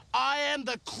am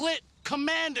the Clit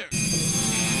Commander.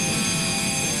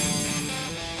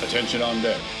 Attention on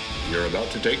deck. You're about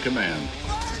to take command.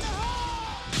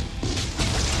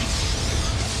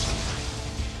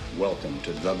 Welcome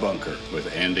to The Bunker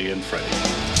with Andy and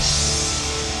Freddie.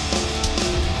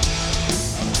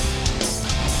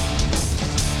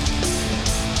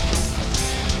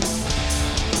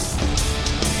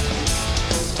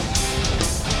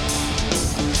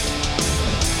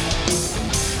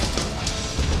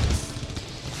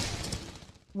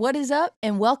 What is up,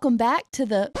 and welcome back to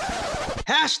the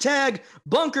Hashtag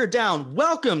Bunker Down.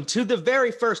 Welcome to the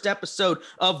very first episode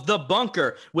of The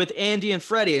Bunker with Andy and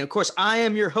Freddie. And of course, I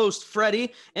am your host,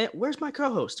 Freddie. And where's my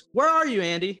co-host? Where are you,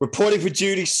 Andy? Reporting for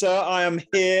duty, sir. I am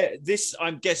here.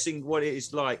 I'm guessing what it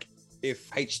is like if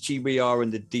HTWR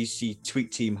and the DC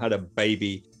Tweet Team had a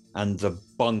baby and The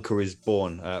Bunker is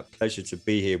born. Pleasure to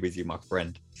be here with you, my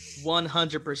friend.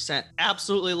 100%.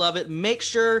 Absolutely love it. Make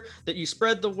sure that you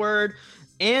spread the word.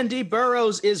 Andy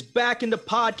Burrows is back in the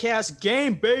podcast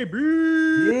game, baby.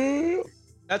 Yeah.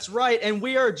 That's right. And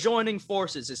we are joining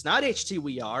forces. It's not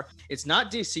HTWR. It's not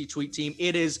DC Tweet Team.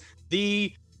 It is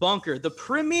The Bunker, the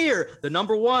premier, the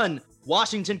number one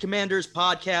Washington Commanders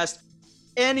podcast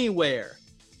anywhere.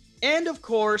 And of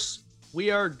course, we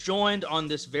are joined on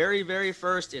this very, very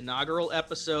first inaugural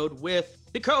episode with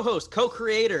the co-host,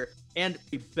 co-creator, and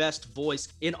the best voice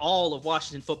in all of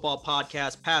Washington football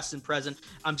podcasts, past and present.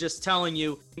 I'm just telling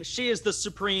you, she is the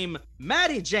supreme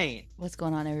Maddie Jane. What's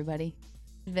going on, everybody?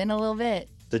 It's been a little bit.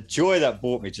 The joy that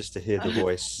brought me just to hear the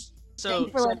voice.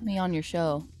 Thanks for letting me on your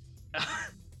show.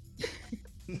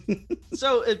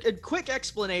 So a quick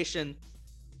explanation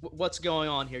what's going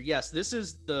on here. Yes, this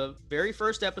is the very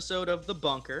first episode of The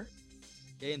Bunker.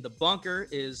 Okay, and The Bunker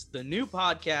is the new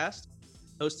podcast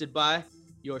hosted by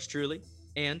yours truly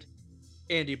and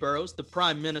Andy Burrows, the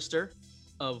Prime Minister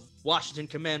of Washington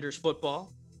Commanders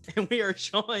football. And we are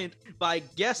joined by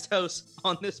guest hosts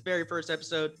on this very first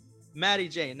episode, Maddie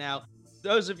Jane. Now,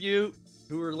 those of you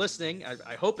who are listening,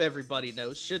 I hope everybody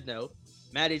should know,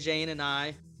 Maddie Jane and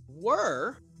I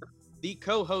were the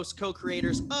co-hosts,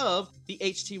 co-creators of the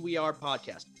HTWR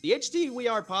podcast. The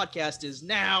HTWR podcast is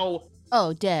now...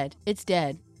 Oh, dead. It's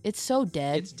dead. It's so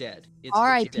dead. It's dead.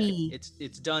 R.I.P.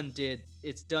 It's done did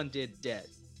dead.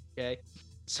 Okay?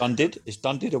 Done did? Is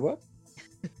done did a word?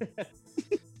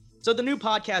 So the new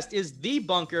podcast is The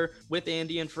Bunker with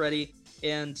Andy and Freddie.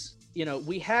 And, you know,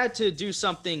 we had to do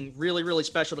something really, really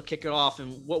special to kick it off.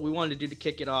 And what we wanted to do to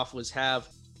kick it off was have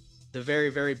the very,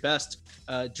 very best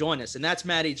join us. And that's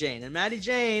Maddie Jane. And Maddie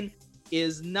Jane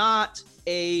is not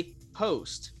a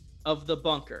host of The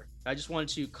Bunker. I just wanted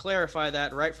to clarify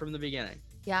that right from the beginning.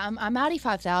 Yeah, I'm Maddie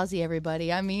 5000,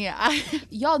 everybody. I mean,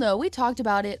 y'all know, we talked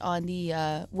about it on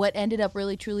the, what ended up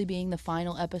really truly being the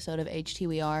final episode of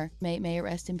HTWR. May it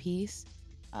rest in peace.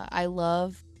 I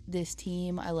love this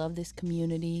team. I love this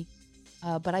community.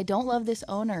 But I don't love this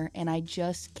owner, and I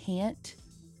just can't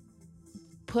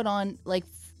put on, like,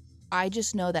 I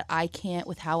just know that I can't,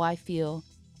 with how I feel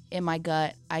in my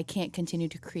gut, I can't continue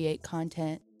to create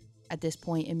content at this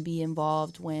point and be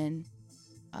involved when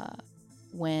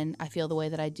I feel the way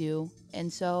that I do.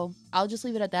 And so I'll just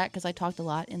leave it at that because I talked a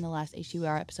lot in the last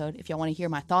HTWR episode. If y'all want to hear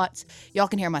my thoughts, y'all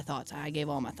can hear my thoughts. I gave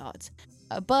all my thoughts.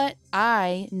 But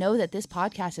I know that this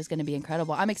podcast is going to be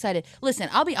incredible. I'm excited. Listen,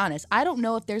 I'll be honest. I don't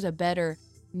know if there's a better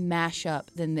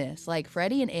mashup than this. Like,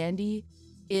 Freddie and Andy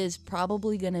is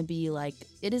probably going to be like,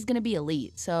 it is going to be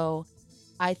elite. So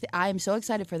I am so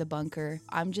excited for The Bunker.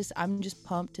 I'm just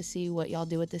pumped to see what y'all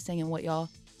do with this thing and what y'all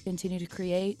continue to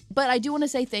create. But I do want to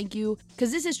say thank you,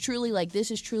 because this is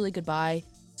truly goodbye.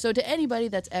 So to anybody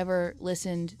that's ever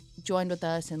listened, joined with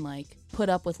us, and like put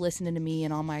up with listening to me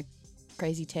and all my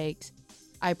crazy takes,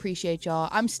 I appreciate y'all.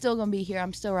 I'm still gonna be here.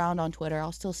 I'm still around on Twitter.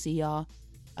 I'll still see y'all.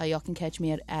 Y'all can catch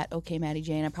me at OK Maddie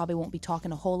Jane. I probably won't be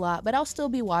talking a whole lot, but I'll still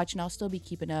be watching. I'll still be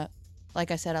keeping up. Like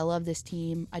I said, I love this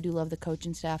team. I do love the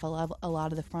coaching staff. I love a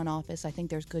lot of the front office. I think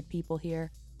there's good people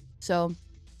here. So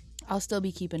I'll still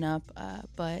be keeping up.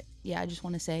 But yeah, I just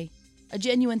want to say a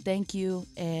genuine thank you,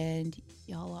 and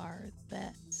y'all are the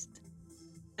best.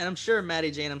 And I'm sure,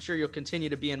 Maddie Jane, I'm sure you'll continue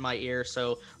to be in my ear.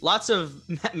 So lots of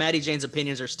Maddie Jane's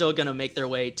opinions are still going to make their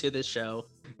way to this show.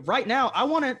 Right now, I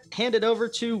want to hand it over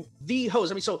to the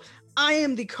host. So I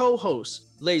am the co-host,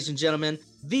 ladies and gentlemen,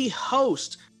 the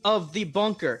host of The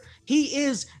Bunker. He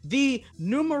is the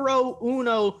numero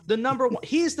uno, the number one.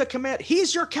 He's the command.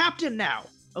 He's your captain now.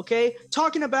 Okay,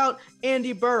 talking about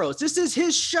Andy Burrows. This is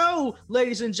his show,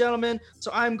 ladies and gentlemen.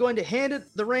 So I'm going to hand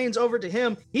the reins over to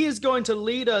him. He is going to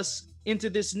lead us into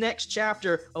this next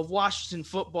chapter of Washington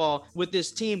football with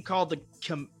this team called the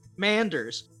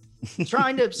Commanders.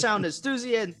 trying to sound as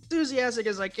enthusiastic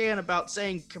as I can about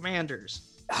saying Commanders.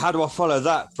 How do I follow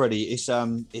that, Freddie?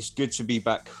 It's good to be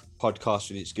back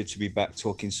podcasting. It's good to be back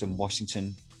talking some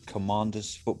Washington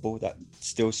Commanders football. That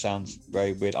still sounds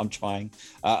very weird. I'm trying.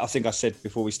 I think I said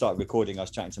before we started recording, I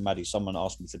was chatting to Maddie. Someone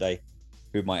asked me today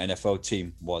who my NFL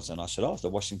team was, and I said, "Oh, it's the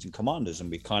Washington Commanders." And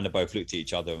we kind of both looked at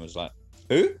each other and was like,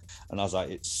 "Who?" And I was like,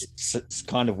 "It's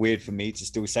kind of weird for me to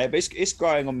still say it, but it's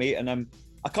growing on me." And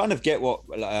I kind of get what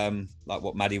like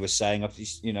what Maddie was saying.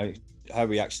 Her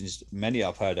reactions, many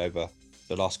I've heard over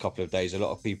the last couple of days. A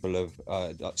lot of people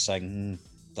have saying,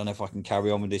 "Don't know if I can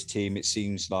carry on with this team. It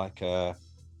seems like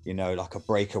like a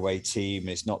breakaway team.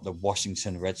 It's not the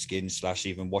Washington Redskins /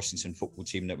 even Washington football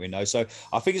team that we know." So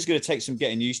I think it's going to take some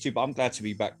getting used to, but I'm glad to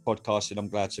be back podcasting. I'm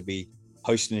glad to be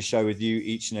hosting a show with you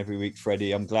each and every week,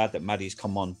 Freddie. I'm glad that Maddie's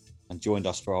come on and joined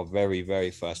us for our very,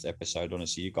 very first episode.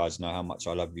 Honestly, you guys know how much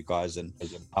I love you guys and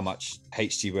how much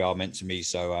HTWR meant to me.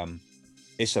 So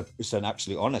it's an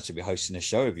absolute honor to be hosting a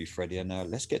show with you, Freddie. And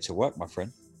let's get to work, my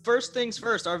friend. First things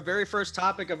first, our very first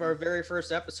topic of our very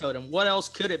first episode, and what else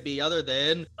could it be other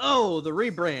than the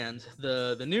rebrand,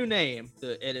 the new name,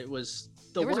 and it was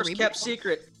the worst kept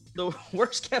secret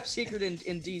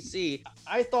in DC.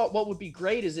 I thought what would be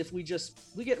great is if we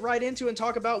get right into it and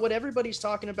talk about what everybody's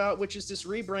talking about, which is this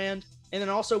rebrand, and then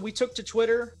also we took to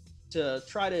Twitter to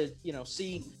try to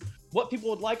see what people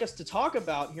would like us to talk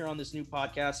about here on this new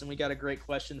podcast. And we got a great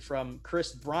question from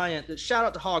Chris Bryant. Shout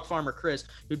out to Hog Farmer Chris,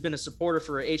 who'd been a supporter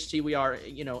for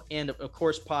HTWR, and of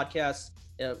course podcasts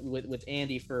with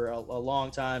Andy for a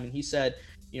long time. And he said,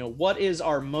 what is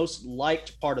our most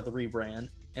liked part of the rebrand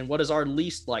and what is our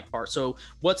least liked part? So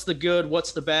what's the good?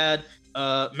 What's the bad?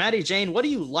 Maddie Jane, what do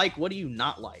you like? What do you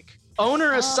not like?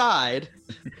 Owner aside,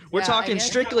 we're talking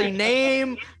strictly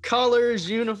name, colors,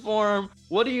 uniform.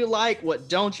 What do you like? What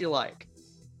don't you like?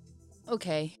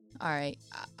 Okay. All right.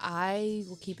 I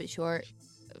will keep it short.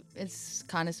 It's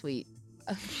kind of sweet.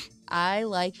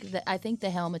 I think the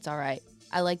helmet's all right.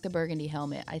 I like the burgundy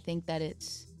helmet. I think that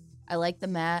I like the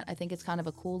matte. I think it's kind of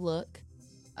a cool look.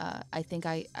 I think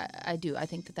I do. I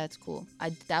think that's cool.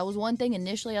 That was one thing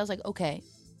initially. I was like, okay.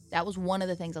 That was one of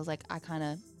the things I was like,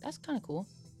 that's kind of cool.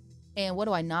 And what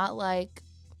do I not like?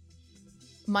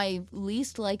 My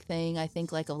least like thing, I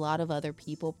think like a lot of other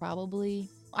people probably.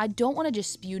 I don't want to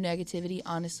just spew negativity,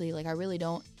 honestly. Like I really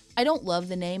don't. I don't love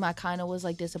the name. I kind of was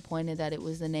like disappointed that it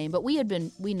was the name, but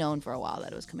we known for a while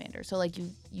that it was Commander. So like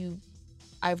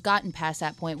I've gotten past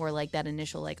that point where like that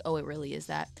initial like, oh, it really is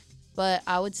that. But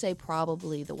I would say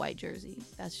probably the white jersey.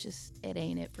 That's just, it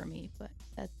ain't it for me, but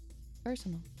that's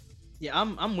personal. Yeah,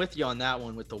 I'm with you on that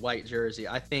one with the white jersey.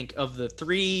 I think of the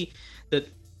three,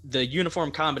 the uniform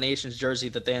combinations jersey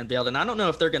that they unveiled, and I don't know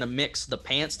if they're going to mix the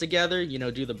pants together,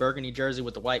 do the burgundy jersey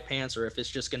with the white pants, or if it's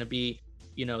just going to be,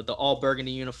 the all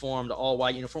burgundy uniform, the all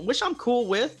white uniform, which I'm cool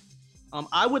with.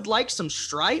 I would like some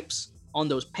stripes on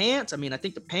those pants. I mean, I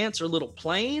think the pants are a little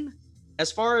plain.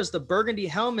 As far as the burgundy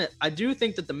helmet, I do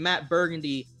think that the matte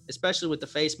burgundy, especially with the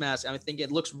face mask, I think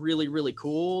it looks really, really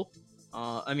cool.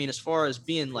 I mean, as far as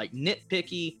being like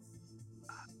nitpicky,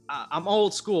 I'm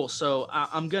old school, so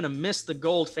I'm going to miss the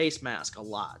gold face mask a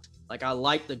lot. Like, I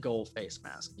like the gold face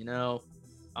mask,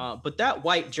 but that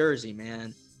white jersey,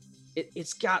 man,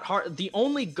 it's got hard. The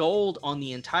only gold on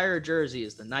the entire jersey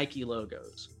is the Nike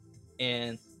logos.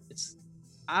 And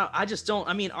I just don't,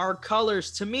 I mean, our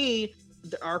colors, to me,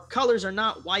 our colors are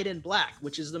not white and black,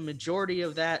 which is the majority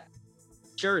of that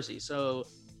jersey. So,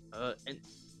 and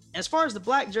as far as the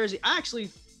black jersey, I actually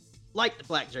like the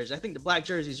black jersey. I think the black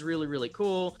jersey is really, really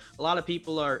cool. A lot of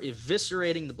people are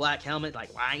eviscerating the black helmet.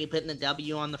 Like, why are you putting the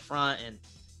W on the front? And,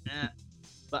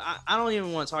 but I don't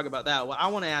even want to talk about that. Well, I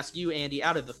want to ask you, Andy,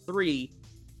 out of the three,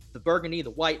 the burgundy, the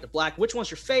white, the black, which one's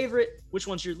your favorite? Which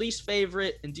one's your least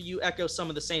favorite? And do you echo some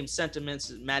of the same sentiments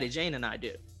that Maddie Jane and I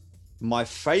do? My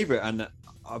favorite, and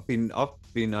I've been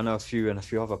I know a few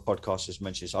other podcasters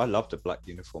mentioned this, I love the black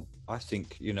uniform. I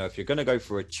think, if you're going to go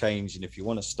for a change and if you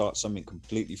want to start something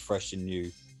completely fresh and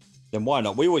new, then why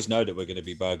not? We always know that we're going to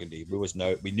be burgundy.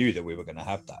 We knew that we were going to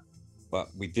have that, but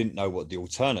we didn't know what the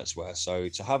alternates were. So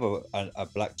to have a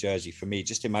black jersey, for me,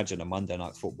 just imagine a Monday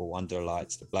Night Football under the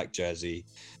lights, the black jersey,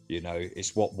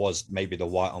 it's what was maybe the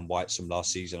white on whites from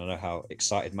last season. I know how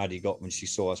excited Maddie got when she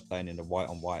saw us playing in the white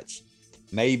on whites.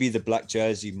 Maybe the black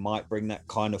jersey might bring that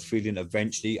kind of feeling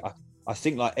eventually. I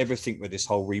think like everything with this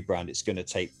whole rebrand, it's going to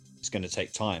take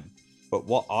time. But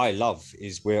what I love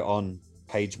is we're on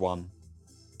page 1,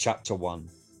 chapter 1.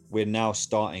 We're now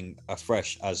starting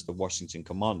afresh as the Washington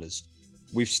Commanders.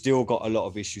 We've still got a lot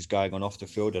of issues going on off the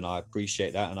field, and I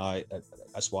appreciate that. And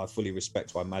that's why I fully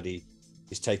respect why Maddie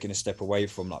is taking a step away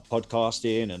from like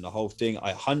podcasting and the whole thing.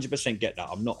 I 100% get that.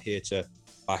 I'm not here to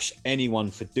bash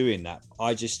anyone for doing that.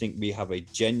 I just think we have a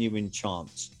genuine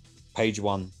chance, page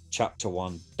 1, chapter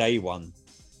 1, day 1,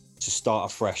 to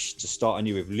start afresh, to start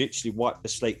anew. We've literally wiped the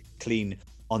slate clean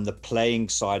on the playing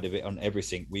side of it, on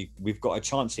everything. We've got a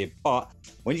chance here. But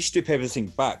when you strip everything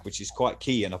back, which is quite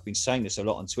key, and I've been saying this a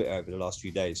lot on Twitter over the last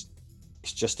few days,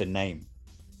 it's just a name.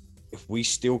 If we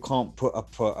still can't put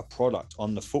a product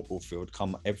on the football field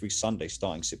come every Sunday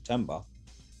starting September,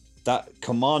 that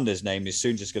Commanders name is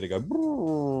soon just going to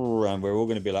go, and we're all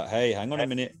going to be like, hey, hang on a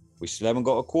minute. We still haven't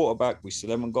got a quarterback. We still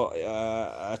haven't got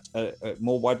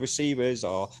more wide receivers.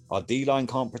 Our D-line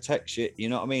can't protect shit. You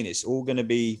know what I mean? It's all going to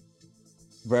be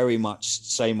very much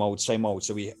same old. So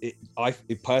I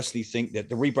personally think that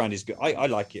the rebrand is good. I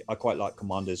like it. I quite like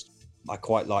Commanders. I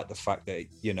quite like the fact that,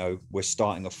 you know, we're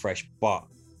starting afresh. But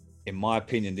in my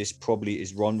opinion, this probably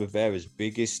is Ron Rivera's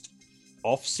biggest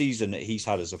off-season that he's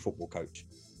had as a football coach.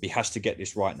 He has to get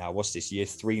this right now. What's this, year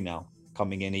 3 now?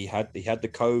 Coming in, he had the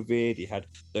COVID, he had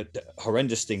the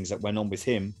horrendous things that went on with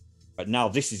him, but now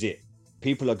this is it.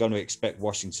 People are going to expect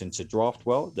Washington to draft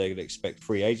well. They're going to expect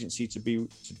free agency to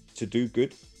do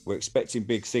good. We're expecting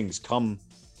big things come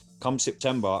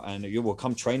September, and you will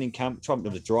come training camp, Trump to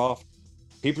the draft.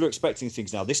 People are expecting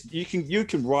things now. This you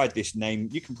can ride this name.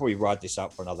 You can probably ride this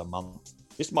out for another month.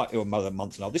 This might be another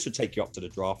month now. This will take you up to the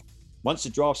draft. Once the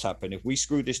drafts happen, if we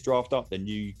screw this draft up, then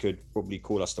you could probably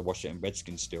call us the Washington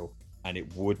Redskins still, and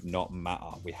it would not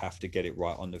matter. We have to get it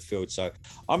right on the field. So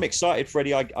I'm excited,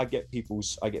 Freddie. I get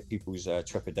people's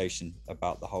trepidation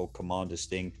about the whole Commanders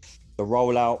thing. The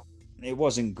rollout, it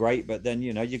wasn't great, but then,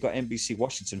 you know, you got NBC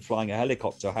Washington flying a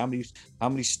helicopter. How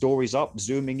many stories up,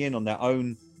 zooming in on their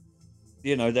own,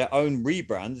 you know, their own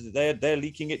rebrand? They're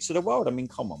leaking it to the world. I mean,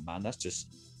 come on, man. That's just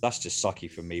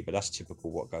sucky for me, but that's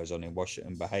typical what goes on in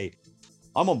Washington. But hey,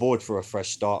 I'm on board for a fresh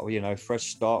start. You know, fresh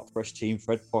start, fresh team,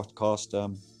 Fred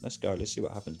podcast. Let's go. Let's see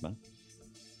what happens, man.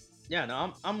 Yeah,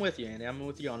 no, I'm with you, Andy. I'm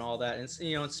with you on all that. And,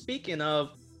 you know, and speaking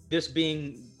of this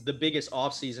being the biggest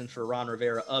offseason for Ron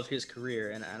Rivera of his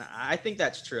career, and I think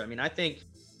that's true. I mean, I think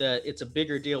that it's a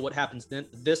bigger deal what happens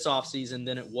this offseason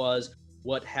than it was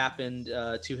what happened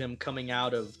to him coming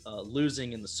out of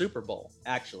losing in the Super Bowl,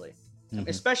 actually. Mm-hmm.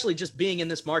 Especially just being in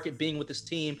this market, being with this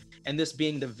team, and this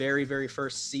being the very, very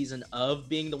first season of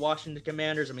being the Washington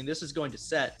Commanders. I mean, this is going to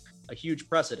set a huge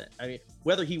precedent. I mean,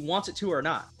 whether he wants it to or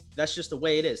not, that's just the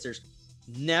way it is. There's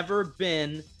never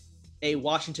been a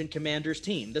Washington Commanders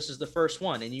team. This is the first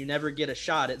one, and you never get a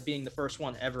shot at being the first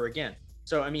one ever again.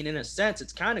 So, I mean, in a sense,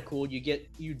 it's kind of cool.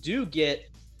 You do get,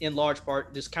 in large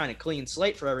part, this kind of clean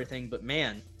slate for everything, but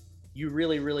man, you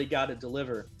really, really got to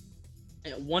deliver.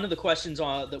 One of the questions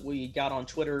that we got on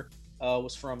Twitter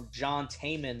was from John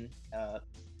Taman,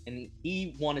 and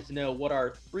he wanted to know what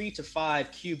our 3 to 5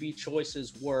 QB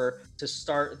choices were to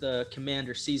start the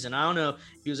Commander season. I don't know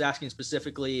if he was asking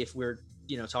specifically if we're,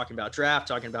 you know, talking about draft,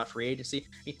 talking about free agency.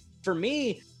 I mean, for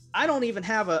me, I don't even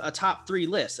have a top 3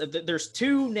 list. There's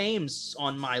 2 names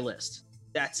on my list.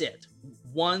 That's it.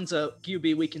 One's a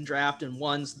QB we can draft, and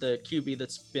one's the QB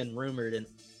that's been rumored. And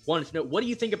wanted to know, what do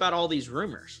you think about all these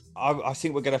rumors? I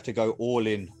think we're gonna have to go all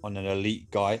in on an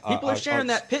elite guy. People are sharing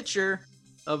that picture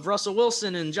of Russell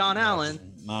Wilson and John Allen.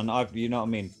 Man, you know what I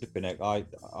mean? Flipping it. I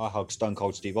hugged Stone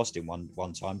Cold Steve Austin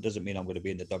one time. Doesn't mean I'm going to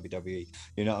be in the WWE.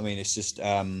 You know what I mean? It's just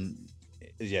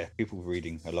yeah, people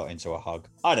reading a lot into a hug.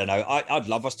 I don't know. I'd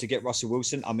love us to get Russell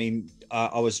Wilson. I mean,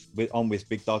 I was on with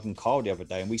Big Doug and Carl the other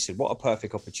day, and we said, what a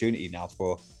perfect opportunity now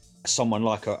for someone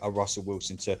like a Russell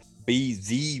Wilson to be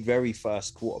the very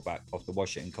first quarterback of the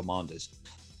Washington Commanders.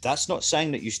 That's not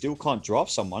saying that you still can't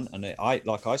draft someone. And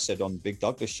like I said on Big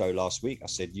Douglas show last week, I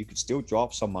said you could still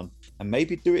draft someone and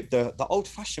maybe do it the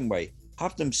old-fashioned way.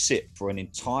 Have them sit for an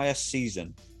entire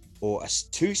season or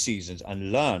 2 seasons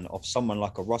and learn of someone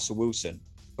like a Russell Wilson.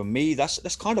 For me,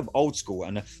 that's kind of old school.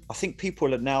 And I think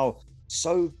people are now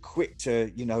so quick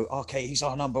to, you know, okay, he's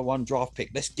our number 1 draft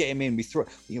pick. Let's get him in. We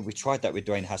tried that with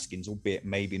Dwayne Haskins, albeit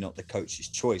maybe not the coach's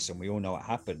choice, and we all know what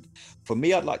happened. For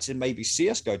me, I'd like to maybe see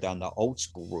us go down that old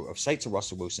school route of say to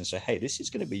Russell Wilson, say, hey, this is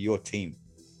going to be your team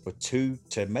for 2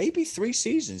 to maybe 3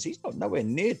 seasons. He's not nowhere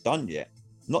near done yet.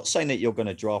 I'm not saying that you're going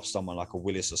to draft someone like a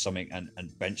Willis or something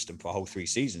and bench them for a whole 3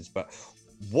 seasons, but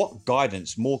what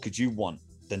guidance more could you want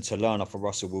than to learn off of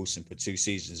Russell Wilson for 2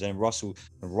 seasons and Russell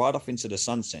and right off into the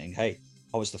sun saying, hey,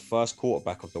 I was the first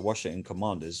quarterback of the Washington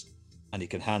Commanders and he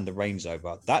can hand the reins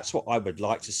over. That's what I would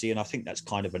like to see. And I think that's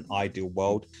kind of an ideal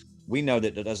world. We know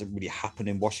that doesn't really happen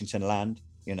in Washington land.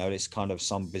 You know, it's kind of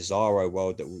some bizarro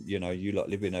world that, you know, you lot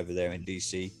living over there in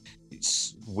DC.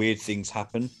 It's weird things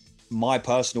happen. my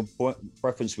personal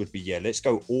preference would be, let's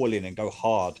go all in and go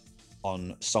hard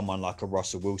on someone like a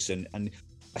Russell Wilson. And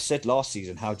I said last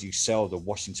season, how do you sell the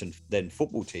Washington then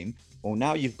football team? Well,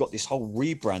 now you've got this whole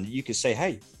rebrand that you can say,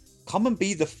 hey, come and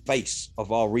be the face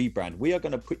of our rebrand. We are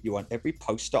going to put you on every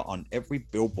poster, on every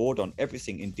billboard, on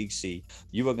everything in DC.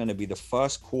 You are going to be the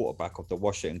first quarterback of the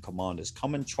Washington Commanders.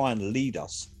 Come and try and lead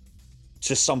us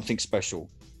to something special.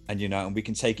 And, and we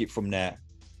can take it from there.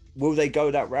 Will they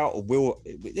go that route? Or we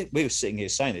were sitting here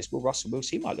saying this, will Russell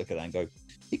Wilson, he might look at that and go,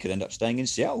 he could end up staying in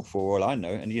Seattle for all I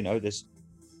know. And, there's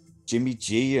Jimmy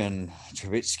G and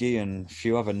Trubisky and a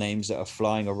few other names that are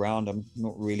flying around. I'm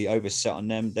not really overset on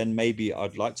them. Then maybe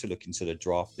I'd like to look into the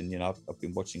draft. And, I've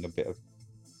been watching a bit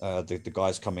of the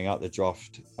guys coming out the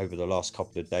draft over the last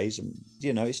couple of days. And,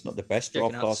 it's not the best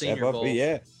draft class ever. But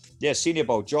yeah, Senior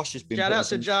Bowl. Josh has been... Shout out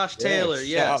to Josh Taylor,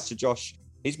 Shout out to Josh.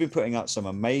 He's been putting out some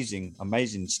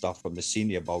amazing stuff from the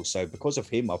Senior Bowl. So because of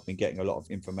him, I've been getting a lot of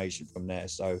information from there.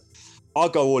 So I'll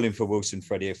go all in for Wilson,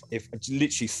 Freddie. If I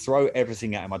literally throw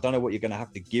everything at him, I don't know what you're going to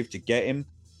have to give to get him.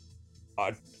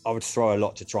 I would throw a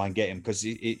lot to try and get him because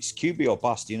it's QB or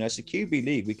bust. It's a QB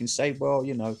league. We can say, well,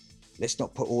 let's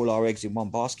not put all our eggs in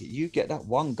one basket. You get that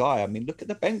one guy. I mean, look at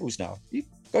the Bengals now. You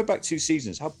go back 2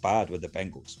 seasons. How bad were the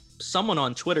Bengals? Someone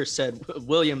on Twitter said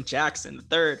William Jackson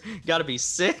III got to be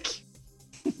sick.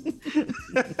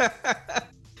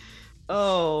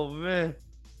 Oh, man.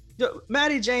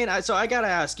 Maddie Jane, so I got to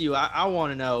ask you, I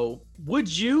want to know,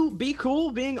 would you be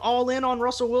cool being all in on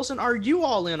Russell Wilson? Are you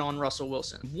all in on Russell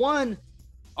Wilson? 1,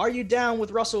 are you down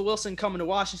with Russell Wilson coming to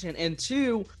Washington? And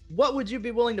 2, what would you be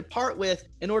willing to part with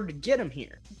in order to get him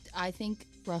here? I think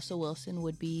Russell Wilson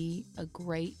would be a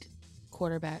great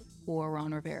quarterback for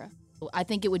Ron Rivera. I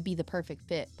think it would be the perfect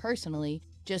fit, personally,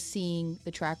 just seeing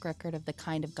the track record of the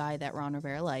kind of guy that Ron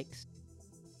Rivera likes.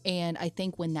 And I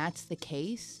think when that's the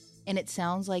case, and it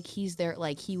sounds like he's there,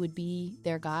 like he would be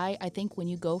their guy, I think when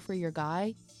you go for your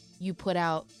guy, you put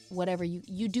out whatever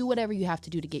you do whatever you have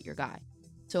to do to get your guy.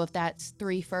 So if that's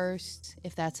 3 firsts,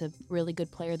 if that's a really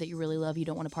good player that you really love, you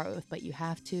don't want to part with, but you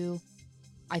have to,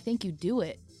 I think you do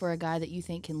it for a guy that you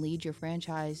think can lead your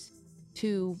franchise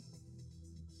to,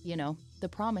 the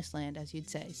promised land, as you'd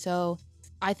say. So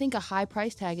I think a high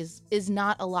price tag is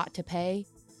not a lot to pay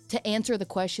to answer the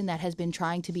question that has been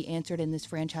trying to be answered in this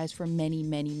franchise for many,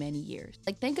 many, many years.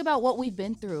 Like, think about what we've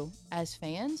been through as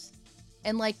fans.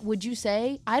 And would you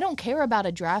say, I don't care about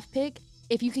a draft pick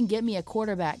if you can get me a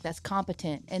quarterback that's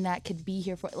competent and that could be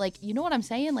here for, you know what I'm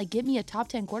saying? Give me a top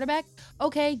 10 quarterback.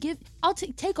 Okay, I'll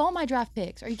take all my draft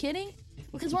picks. Are you kidding?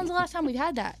 Because when's the last time we've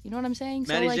had that? You know what I'm saying?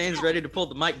 Maddie Jane's ready to pull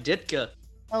the Mike Ditka.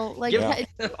 Oh,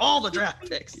 all the draft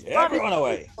picks. Everyone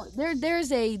away.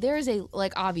 There's a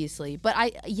obviously, but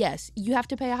yes, you have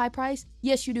to pay a high price.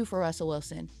 Yes, you do for Russell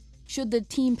Wilson. Should the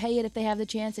team pay it if they have the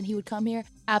chance and he would come here?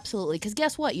 Absolutely. Because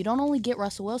guess what? You don't only get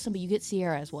Russell Wilson, but you get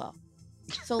Sierra as well.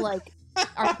 So are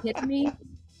you kidding me?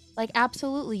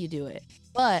 Absolutely you do it.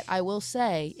 But I will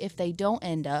say, if they don't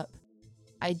end up,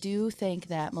 I do think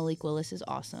that Malik Willis is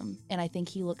awesome. And I think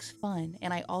he looks fun.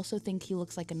 And I also think he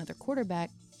looks like another quarterback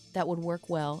that would work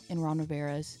well in Ron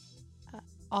Rivera's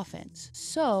offense.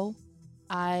 So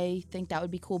I think that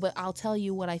would be cool. But I'll tell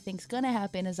you what I think's going to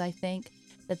happen is I think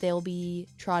that they'll be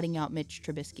trotting out Mitch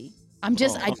Trubisky.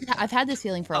 I've had this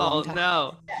feeling for a long time.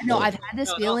 No, I've had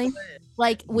this feeling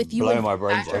with you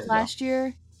last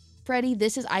year, Freddie,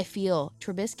 I feel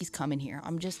Trubisky's coming here.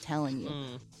 I'm just telling you.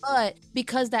 But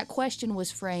because that question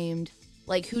was framed,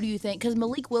 who do you think? Because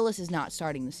Malik Willis is not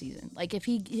starting the season. If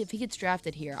he gets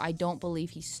drafted here, I don't believe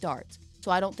he starts.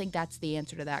 So I don't think that's the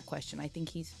answer to that question. I think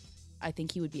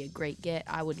he would be a great get.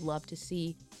 I would love to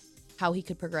see how he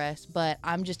could progress. But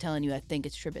I'm just telling you, I think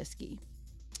it's Trubisky.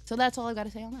 So that's all I've got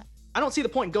to say on that. I don't see the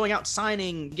point going out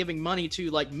giving money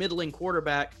to middling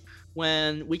quarterback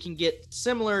when we can get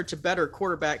similar to better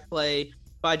quarterback play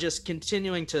by just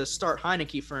continuing to start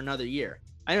Heineke for another year.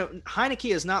 I know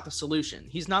Heineke is not the solution.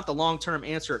 He's not the long-term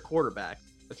answer at quarterback,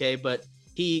 okay? But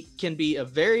he can be a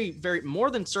very, very more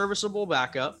than serviceable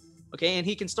backup, okay? And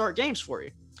he can start games for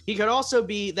you. He could also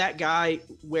be that guy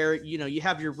where, you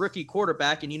have your rookie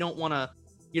quarterback and you don't want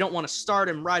to start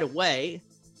him right away,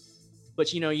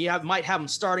 but you might have him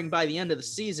starting by the end of the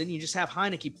season. You just have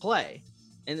Heineke play.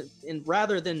 And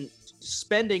rather than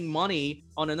spending money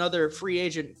on another free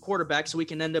agent quarterback so we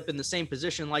can end up in the same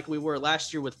position like we were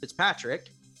last year with Fitzpatrick,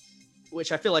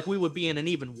 which I feel like we would be in an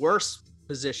even worse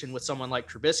position with someone like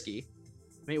Trubisky.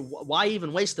 I mean, why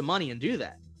even waste the money and do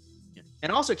that?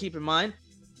 And also keep in mind,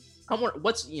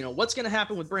 what's going to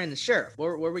happen with Brandon Sheriff? What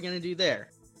are we going to do there?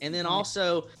 And then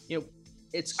also,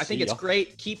 I think it's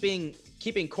great keeping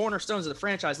cornerstones of the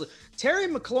franchise. Terry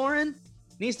McLaurin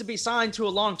needs to be signed to a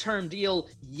long-term deal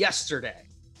yesterday.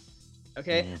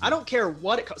 Okay, I don't care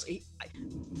what it costs.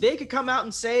 They could come out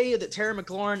and say that Terry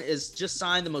McLaurin is just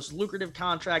signed the most lucrative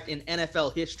contract in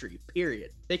NFL history,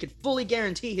 period. They could fully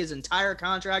guarantee his entire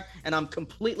contract, and I'm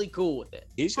completely cool with it.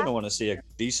 He's going to want to see a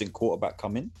decent quarterback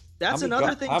come in. That's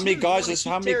another thing. How many guys has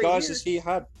has he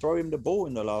had throw him the ball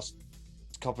in the last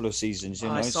couple of seasons? You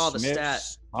know, I saw Smith, the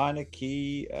stat.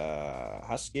 Heineke,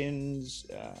 Haskins.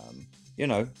 You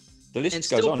know, the list And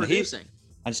goes still on. producing.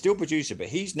 And still producing, but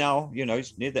he's now, you know,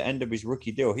 near the end of his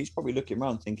rookie deal. He's probably looking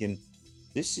around thinking,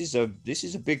 this is a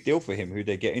big deal for him, who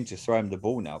they're getting to throw him the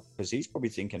ball now, because he's probably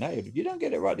thinking, hey, if you don't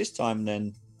get it right this time,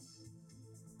 then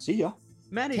see ya.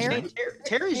 Matty,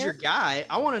 Terry's your guy.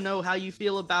 I want to know how you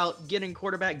feel about getting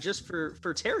quarterback just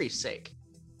for Terry's sake.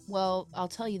 Well, I'll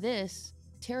tell you this.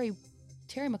 Terry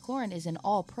McLaurin is an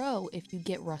all-pro if you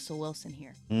get Russell Wilson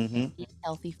here. Mm-hmm. He's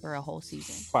healthy for a whole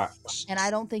season. Facts. And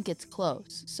I don't think it's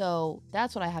close. So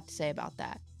that's what I have to say about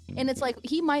that. And it's like,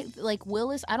 he might, like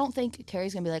Willis, I don't think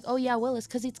Terry's going to be like, oh yeah, Willis,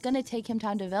 because it's going to take him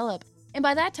time to develop. And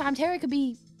by that time, Terry could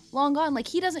be long gone. Like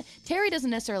Terry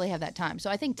doesn't necessarily have that time. So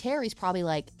I think Terry's probably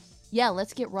like, yeah,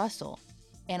 let's get Russell.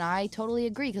 And I totally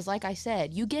agree, because like I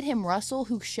said, you get him Russell,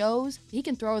 who shows he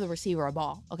can throw the receiver a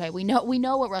ball. Okay, we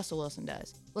know what Russell Wilson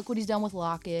does. Look what he's done with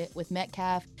Lockett, with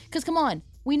Metcalf. Because come on,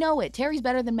 we know it. Terry's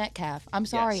better than Metcalf. I'm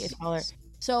sorry, Yes. if y'all are.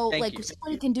 So Thank you.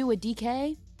 somebody can do a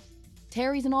DK.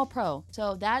 Terry's an all-pro.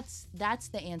 So that's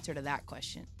the answer to that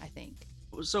question, I think.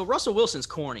 So Russell Wilson's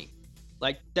corny.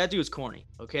 Like, that dude's corny,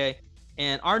 okay?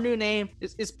 And our new name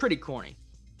is pretty corny.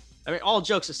 I mean, all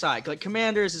jokes aside, like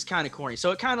Commanders is kind of corny. So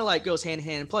it kind of like goes hand in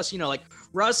hand. Plus, you know, like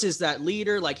Russ is that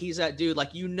leader. Like, he's that dude.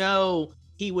 Like, you know,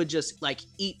 he would just like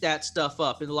eat that stuff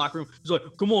up in the locker room. He's like,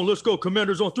 come on, let's go.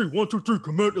 Commanders on 3, 1, 2, 3,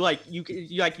 Commander. Like you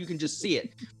can just see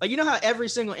it. Like, you know how every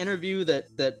single interview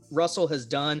that Russell has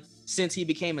done since he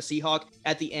became a Seahawk,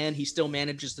 at the end, he still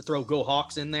manages to throw Go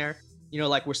Hawks in there. You know,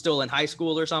 like we're still in high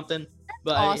school or something.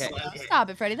 But Awesome.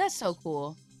 Stop it, Freddie. That's so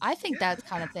cool. I think that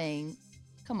kind of thing.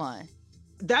 Come on.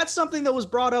 That's something that was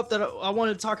brought up that I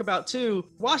wanted to talk about too.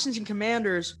 Washington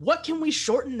Commanders, what can we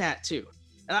shorten that to?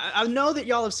 And I know that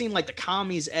y'all have seen like the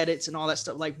commies edits and all that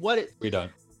stuff. Like We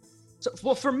don't. So,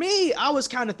 well, for me, I was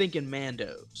kind of thinking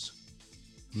Mandos.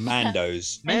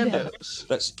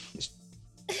 That's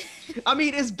I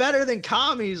mean, it's better than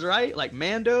commies, right? Like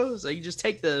Mandos. Like, you just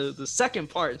take the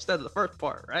second part instead of the first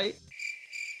part, right?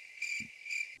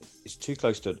 it's too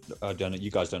close to. I don't know.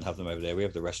 You guys don't have them over there. We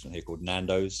have the restaurant here called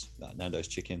Nando's. Nando's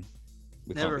Chicken.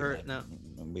 We Never can't heard. beat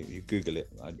No. You Google it.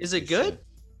 Is it good?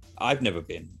 I've never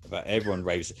been, but everyone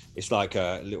raves. It's like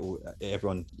a little.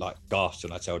 Everyone like gasps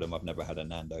when I tell them I've never had a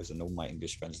Nando's, and all my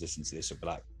English friends listen to this are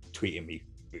like tweeting me.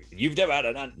 You've never had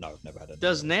a Nando's? No, I've never had a.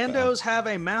 Does Nando's have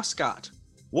a mascot?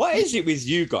 What is it with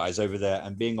you guys over there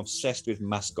and being obsessed with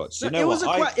mascots? You know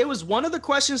it was one of the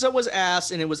questions that was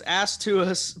asked, and it was asked to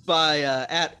us by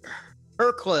at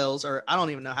Hercles, or I don't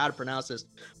even know how to pronounce this,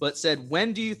 but said,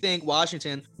 when do you think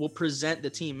Washington will present the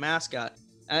team mascot?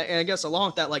 And I guess along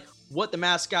with that, like what the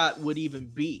mascot would even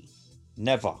be.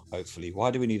 Never, hopefully.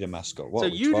 Why do we need a mascot? What, so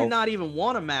you 12? do not even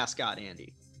want a mascot,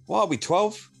 Andy. Why are we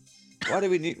 12? Why do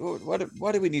we need?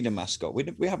 Why do we need a mascot?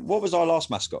 We have. What was our last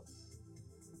mascot?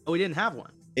 Oh, we didn't have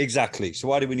one. Exactly. So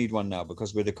why do we need one now?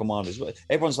 Because we're the Commanders.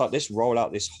 Everyone's like, let's roll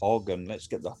out this hog and let's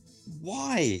get the.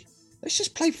 Why? Let's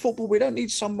just play football. We don't need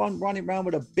someone running around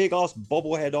with a big ass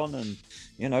bobblehead on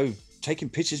and taking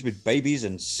pictures with babies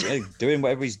and doing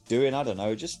whatever he's doing. I don't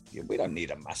know. We don't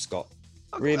need a mascot.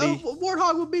 Really?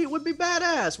 Warthog would be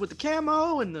badass with the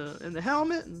camo and the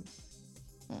helmet. And...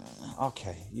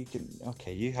 Okay, you can.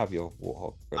 Okay, you have your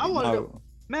Warthog. I want to know,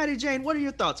 Maddie Jane. What are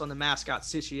your thoughts on the mascot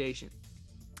situation?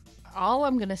 All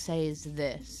I'm going to say is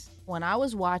this. When I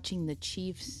was watching the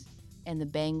Chiefs and the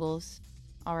Bengals,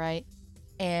 all right,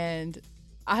 and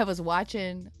I was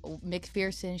watching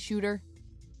McPherson, shooter,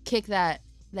 kick that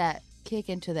kick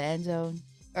into the end zone,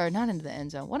 or not into the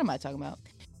end zone. What am I talking about?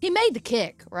 He made the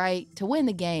kick, right, to win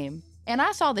the game. And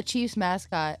I saw the Chiefs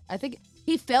mascot. I think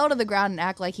he fell to the ground and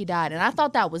acted like he died. And I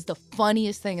thought that was the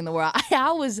funniest thing in the world.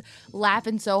 I was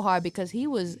laughing so hard because he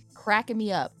was cracking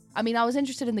me up. I mean, I was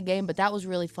interested in the game, but that was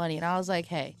really funny. And I was like,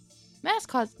 hey,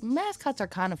 mascots are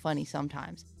kind of funny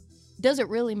sometimes. Does it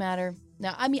really matter?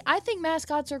 Now, I mean, I think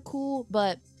mascots are cool,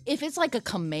 but if it's like a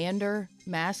Commander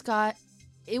mascot,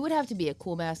 it would have to be a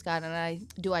cool mascot. And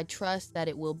I trust that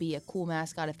it will be a cool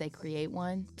mascot if they create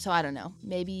one? So I don't know.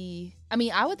 Maybe, I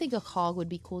mean, I would think a hog would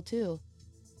be cool too.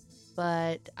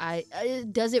 But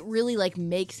does it really like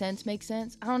make sense?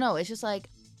 I don't know. It's just like,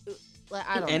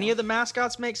 I don't know. Any of the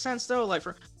mascots make sense though? Like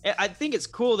I think it's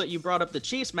cool that you brought up the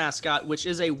Chiefs mascot, which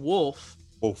is a wolf,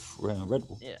 Wolf, Red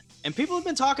Wolf. Yeah, and people have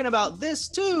been talking about this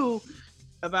too,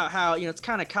 about how, you know, it's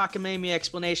kind of cockamamie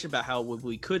explanation about how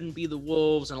we couldn't be the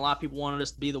Wolves, and a lot of people wanted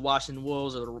us to be the Washington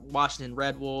Wolves or the Washington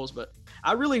Red Wolves. But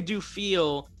I really do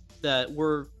feel that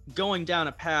we're going down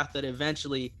a path that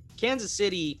eventually Kansas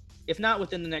City, if not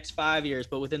within the next 5 years,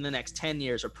 but within the next 10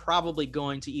 years, are probably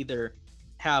going to either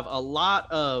have a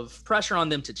lot of pressure on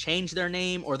them to change their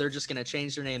name, or they're just going to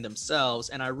change their name themselves.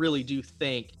 And I really do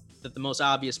think that the most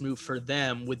obvious move for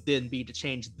them would then be to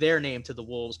change their name to the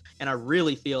Wolves. And I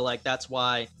really feel like that's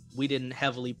why we didn't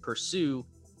heavily pursue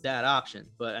that option.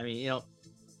 But I mean, you know,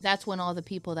 That's when all the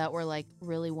people that were like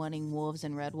really wanting Wolves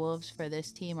and Red Wolves for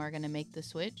this team are going to make the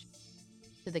switch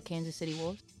to the Kansas City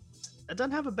Wolves. it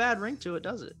doesn't have a bad ring to it,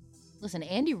 does it? Listen,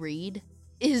 Andy Reid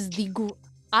is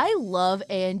I love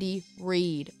Andy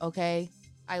Reid, okay?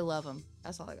 I love him.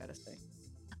 That's all I got to say.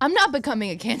 I'm not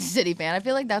becoming a Kansas City fan. I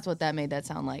feel like that's what that made that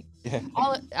sound like. Yeah.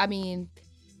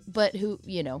 But who,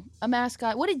 you know, a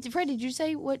mascot. Fred, did you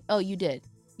say what? Oh, you did.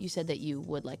 You said that you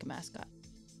would like a mascot.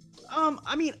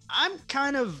 I mean, I'm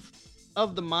kind of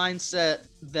the mindset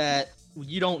that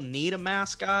you don't need a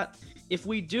mascot. If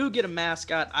we do get a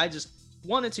mascot, I just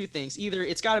one of two things. Either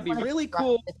it's got to be really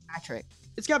cool. Patrick.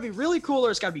 It's got to be really cool,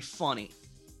 or it's got to be funny,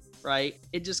 right?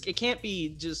 It can't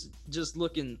be just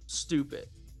looking stupid.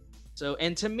 So,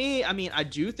 and to me, I mean, I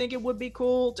do think it would be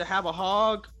cool to have a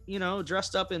hog, you know,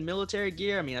 dressed up in military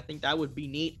gear. I mean, I think that would be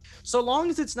neat. So long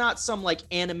as it's not some like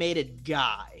animated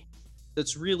guy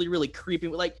that's really, really creepy.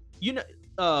 Like, you know,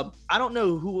 I don't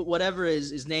know whatever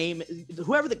his name,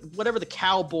 whatever the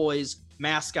Cowboys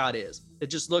mascot is. It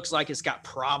just looks like it's got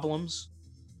problems,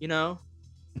 you know,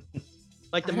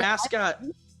 like the mascot.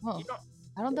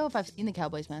 I don't know if I've seen the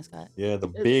Cowboys mascot. Yeah, the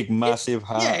big, massive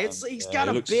hat. Yeah, he's got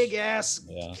a big ass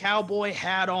cowboy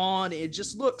hat on. It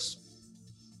just looks.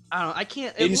 I don't know. I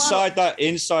can't. Inside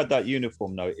that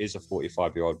uniform, though, is a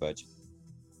 45-year-old virgin.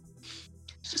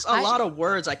 It's just a lot of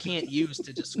words I can't use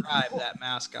to describe that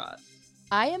mascot.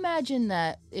 I imagine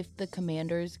that if the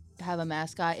Commanders have a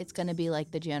mascot, it's going to be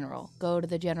like the General. Go to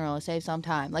the General and save some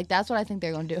time. Like, that's what I think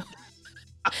they're going to do.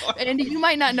 Andy, you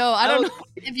might not know. I don't know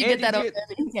if you get that over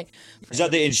there. Okay. Is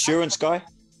that the insurance guy?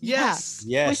 Yes.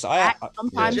 Yes.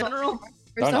 Sometimes General.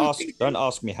 Don't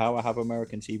ask me how I have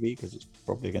American TV, because it's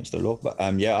probably against the law. But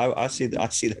I see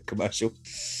that commercial.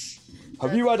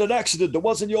 Have you had an accident that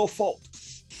wasn't your fault?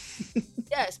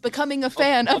 Yes, becoming a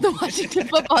fan of the Washington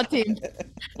football team.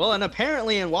 Well, and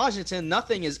apparently in Washington,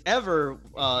 nothing is ever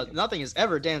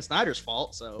Dan Snyder's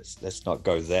fault. So let's not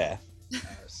go there.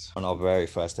 On our very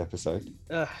first episode.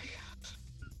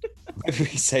 Maybe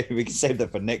we can save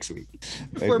that for next week.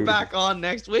 We're back on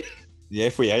next week. Yeah,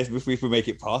 if we make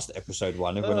it past episode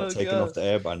 1, if we're not taken off the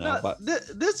air by now. No, but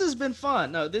this has been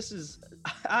fun. No,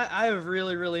 I have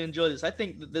really, really enjoyed this. I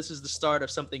think that this is the start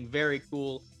of something very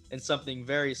cool and something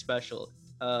very special.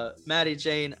 Maddie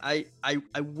Jane, I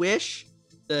wish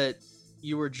that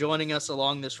you were joining us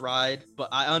along this ride, but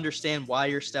I understand why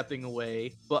you're stepping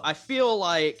away. But I feel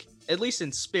like, at least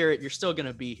in spirit, you're still going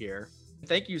to be here.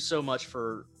 Thank you so much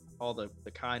for all the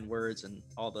kind words and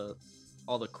all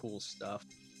the cool stuff.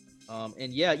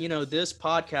 And yeah, you know, this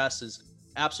podcast is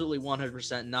absolutely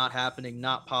 100% not happening,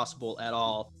 not possible at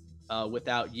all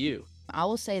without you. I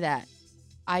will say that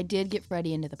I did get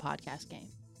Freddie into the podcast game.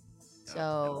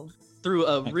 So through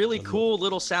a really cool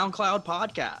little SoundCloud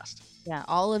podcast. Yeah,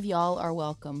 all of y'all are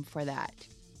welcome for that.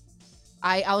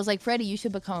 I was like, Freddie, you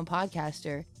should become a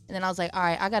podcaster. And then I was like, all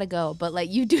right, I gotta go. But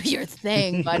like, you do your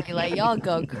thing, buddy. Like, y'all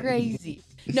go crazy.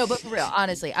 No, but for real,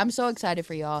 honestly, I'm so excited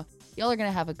for y'all. Y'all are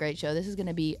gonna have a great show. This is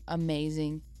gonna be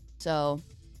amazing. So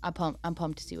I'm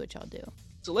pumped to see what y'all do.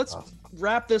 So let's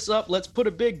wrap this up. Let's put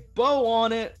a big bow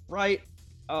on it, right?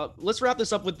 Let's wrap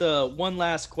this up with the one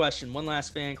last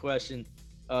fan question.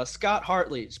 Scott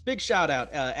Hartley, big shout out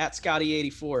at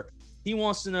Scotty84. He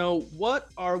wants to know, what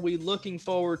are we looking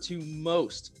forward to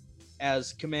most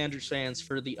as Commanders fans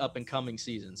for the up and coming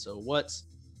season? So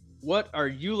what are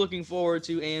you looking forward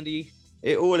to, Andy?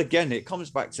 It comes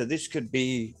back to, this could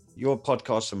be your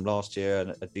podcast from last year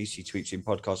and a DC Tweet Team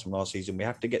podcast from last season. We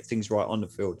have to get things right on the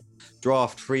field.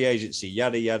 Draft, free agency,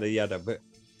 yada, yada, yada. But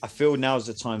I feel now's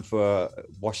the time for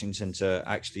Washington to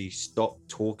actually stop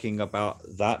talking about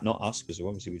that. Not us, because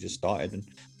obviously we just started and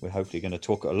we're hopefully going to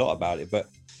talk a lot about it. But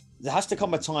there has to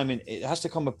come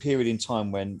a period in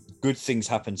time when good things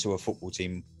happen to a football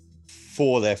team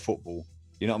for their football.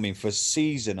 You know what I mean? For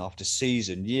season after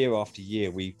season, year after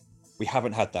year, we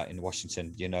haven't had that in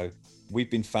Washington. You know, we've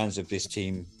been fans of this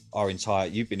team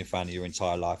you've been a fan of your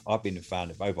entire life. I've been a fan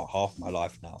of over half my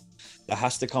life now. There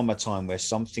has to come a time where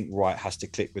something right has to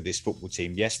click with this football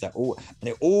team. Yes, it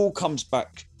all comes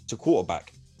back to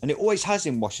quarterback. And it always has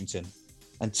in Washington.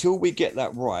 Until we get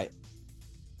that right,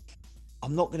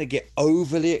 I'm not going to get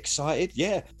overly excited.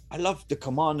 Yeah, I love the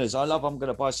Commanders. I'm going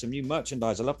to buy some new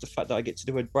merchandise. I love the fact that I get to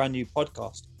do a brand new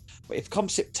podcast. But if come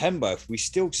September, if we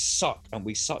still suck and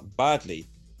we suck badly,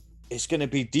 it's going to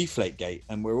be Deflategate.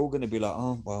 And we're all going to be like,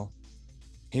 oh, well,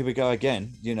 here we go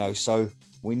again. So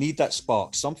we need that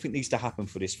spark. Something needs to happen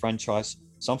for this franchise.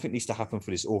 Something needs to happen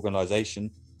for this organization.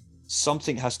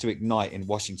 Something has to ignite in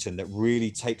Washington that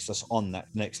really takes us on that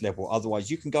next level.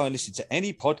 Otherwise, you can go and listen to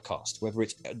any podcast, whether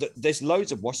there's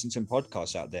loads of Washington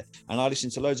podcasts out there, and I listen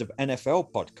to loads of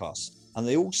NFL podcasts, and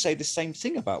they all say the same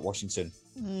thing about Washington.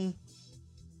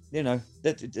 They're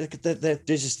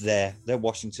just there. They're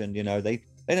Washington. They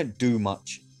don't do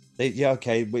much.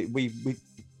 We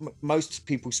most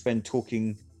people spend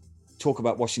talk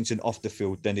about Washington off the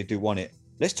field than they do on it.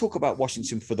 Let's talk about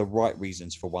Washington for the right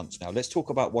reasons for once now. Let's talk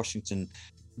about Washington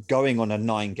going on a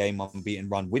 9-game unbeaten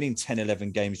run, winning 10, 11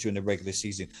 games during the regular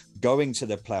season, going to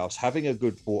the playoffs, having a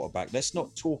good quarterback. Let's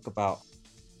not talk about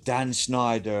Dan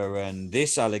Snyder and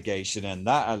this allegation and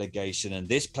that allegation and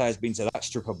this player's been to that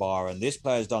stripper bar and this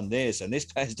player's done this and this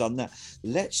player's done that.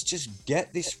 Let's just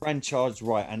get this franchise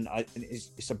right. And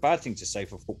it's a bad thing to say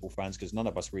for football fans because none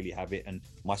of us really have it, and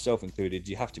myself included.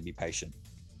 You have to be patient.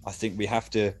 I think we have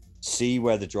to see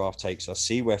where the draft takes us,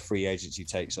 see where free agency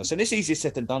takes us. And it's easier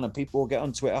said than done. And people will get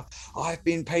on Twitter, I've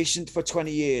been patient for 20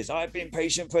 years. I've been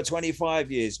patient for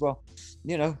 25 years. Well,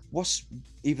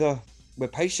 either we're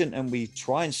patient and we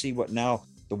try and see what now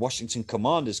the Washington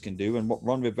Commanders can do and what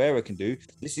Ron Rivera can do.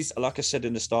 This is, like I said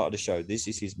in the start of the show, this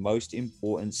is his most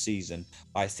important season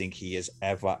I think he has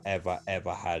ever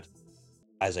had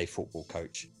as a football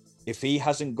coach. If he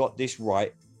hasn't got this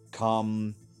right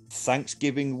come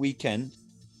Thanksgiving weekend,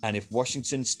 and if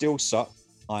Washington still suck,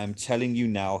 I am telling you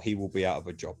now, he will be out of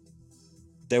a job.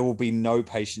 There will be no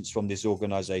patience from this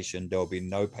organization. There will be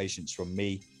no patience from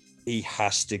me. He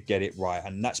has to get it right.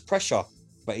 And that's pressure,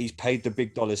 but he's paid the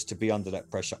big dollars to be under that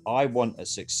pressure. I want a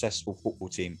successful football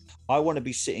team. I want to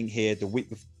be sitting here the week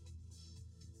before.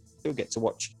 You'll get to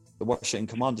watch the Washington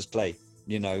Commanders play,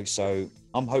 so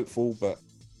I'm hopeful, but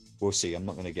we'll see. I'm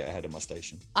not going to get ahead of my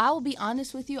station. I will be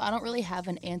honest with you. I don't really have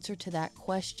an answer to that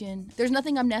question. There's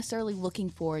nothing I'm necessarily looking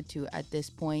forward to at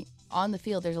this point. On the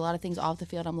field, there's a lot of things off the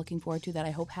field I'm looking forward to that I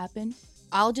hope happen.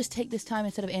 I'll just take this time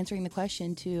instead of answering the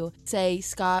question to say,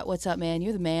 Scott, what's up, man?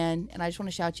 You're the man. And I just want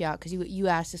to shout you out because you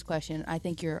asked this question. I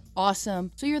think you're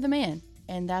awesome. So you're the man.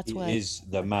 And that's what... He is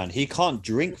the man. He can't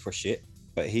drink for shit,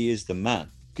 but he is the man.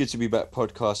 Good to be back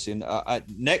podcasting.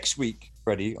 Next week,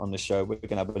 Freddie, on the show, we're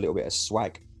going to have a little bit of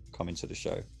swag coming to the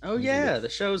show. Oh yeah, the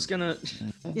show's gonna.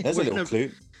 There's a little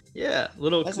clue. Yeah,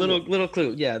 little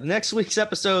clue. Yeah, next week's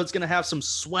episode is gonna have some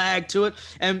swag to it,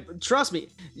 and trust me,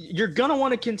 you're gonna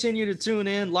want to continue to tune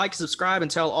in, like, subscribe, and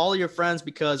tell all of your friends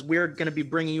because we're gonna be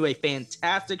bringing you a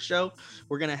fantastic show.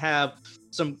 We're gonna have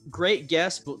some great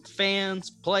guests, both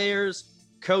fans, players,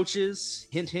 coaches.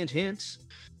 Hint, hint, hint.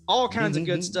 All kinds of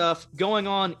good stuff going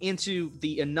on into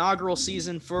the inaugural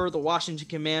season for the Washington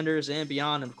Commanders and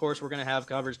beyond. And of course, we're going to have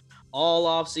coverage all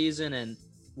off season, and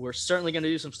we're certainly going to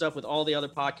do some stuff with all the other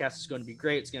podcasts. It's going to be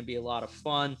great. It's going to be a lot of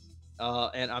fun.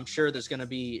 And I'm sure there's going to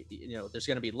be, there's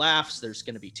going to be laughs. There's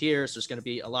going to be tears. There's going to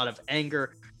be a lot of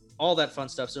anger, all that fun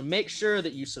stuff. So make sure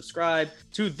that you subscribe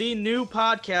to the new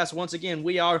podcast. Once again,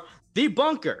 we are The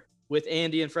Bunker with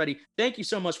Andy and Freddie. Thank you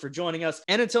so much for joining us.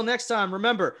 And until next time,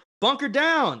 remember, bunker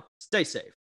down. Stay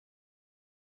safe.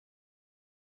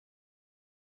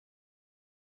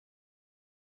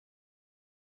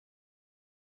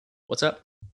 What's up?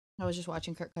 I was just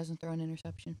watching Kirk Cousins throw an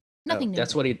interception. Nothing new.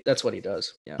 That's what he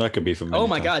does. Yeah. That could be from. Oh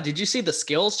my God! Did you see the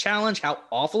skills challenge? How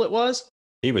awful it was.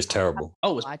 He was terrible.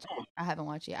 Oh, I haven't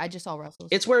watched it. I just saw Russell's.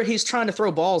 It's where he's trying to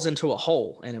throw balls into a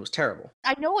hole, and it was terrible.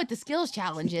 I know what the skills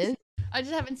challenge is. I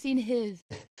just haven't seen his.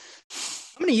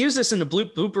 I'm gonna use this in the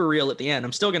blooper reel at the end.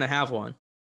 I'm still gonna have one.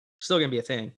 Still gonna be a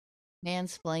thing.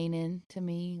 Mansplaining to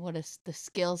me what the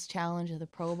skills challenge of the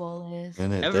Pro Bowl is.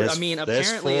 Apparently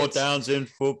there's 4 downs in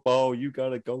football. You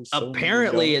gotta go.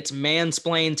 Apparently, it's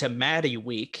mansplain to Maddie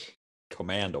week.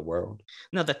 Commander world.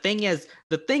 No, the thing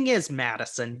is,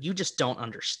 Madison, you just don't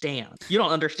understand. You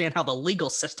don't understand how the legal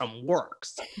system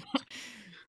works.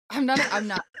 I'm not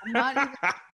even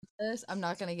this. I'm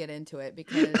not gonna get into it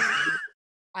because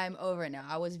I'm over it now.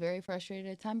 I was very frustrated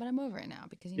at the time, but I'm over it now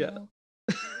because you know